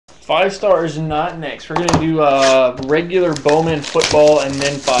5 star is not next. We're going to do regular Bowman football and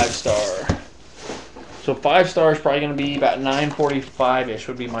then 5 star. So 5 star is probably going to be about 9:45-ish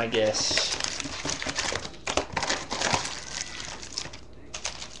would be my guess.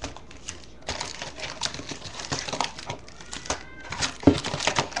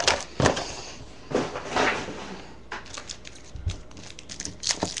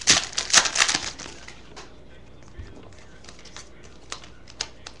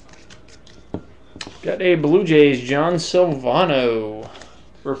 Got a Blue Jays John Silvano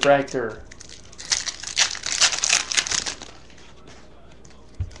refractor.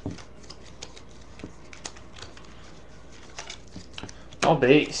 All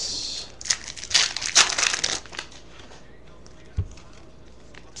base.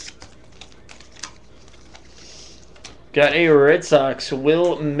 Got a Red Sox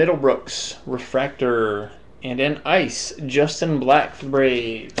Will Middlebrooks refractor and an ice Justin Black for the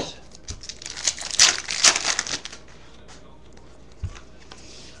Braves.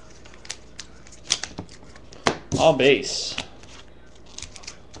 All base.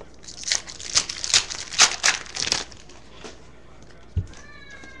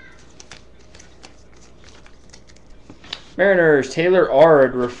 Mariners Taylor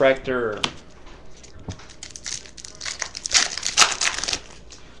Ard refractor.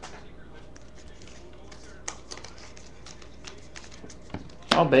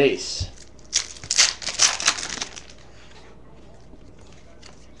 All base.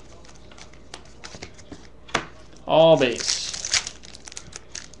 All base.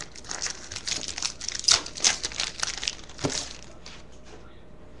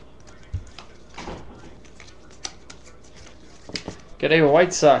 Got a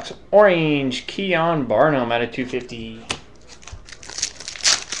White Sox orange Keon Barnum out of 250.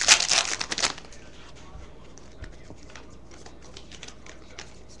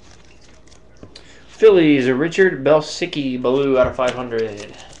 Phillies Richard Belsicki blue out of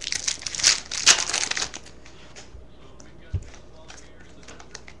 500.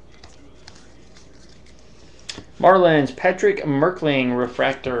 Marlins Patrick Merkling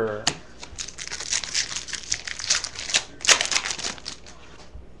refractor.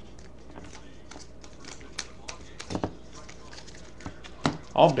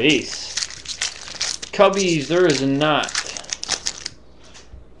 All base. Cubbies, there is not.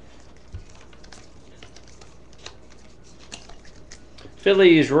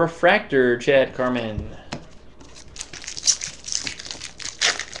 Phillies refractor Chad Carmen.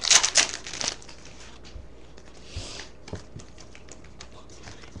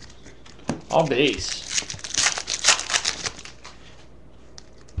 All base.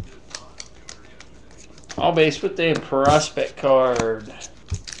 All base with a prospect card.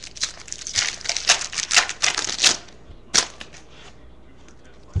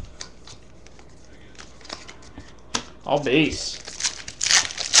 All base.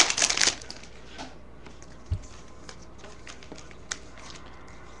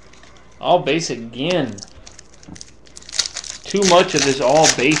 All base again. Too much of this all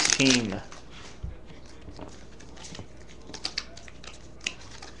base team.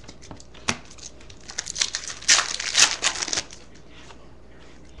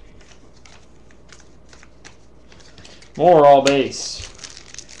 More all base.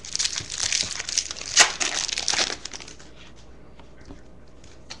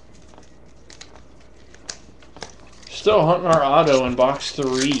 Still hunting our auto in box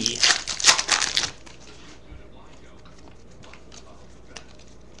 3.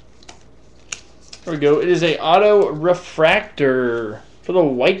 There we go. It is a auto refractor for the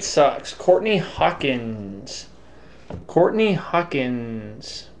White Sox. Courtney Hawkins. Courtney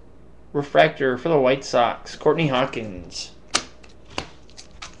Hawkins. Refractor for the White Sox. Courtney Hawkins.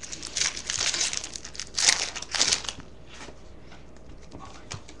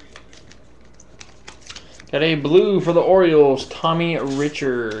 Got a blue for the Orioles. Tommy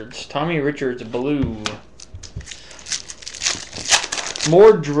Richards. Tommy Richards blue.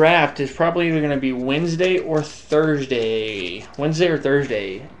 More draft is probably either going to be Wednesday or Thursday. Wednesday or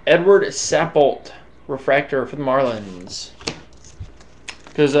Thursday. Edward Sappolt. Refractor for the Marlins.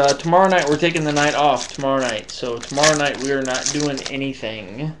 Because tomorrow night we're taking the night off tomorrow night. So tomorrow night we are not doing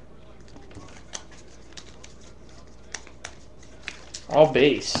anything. All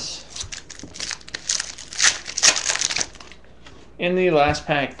base. In the last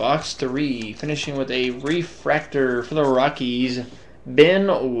pack, box 3, finishing with a refractor for the Rockies, Ben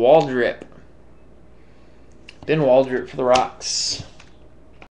Waldrip. Ben Waldrip for the Rocks.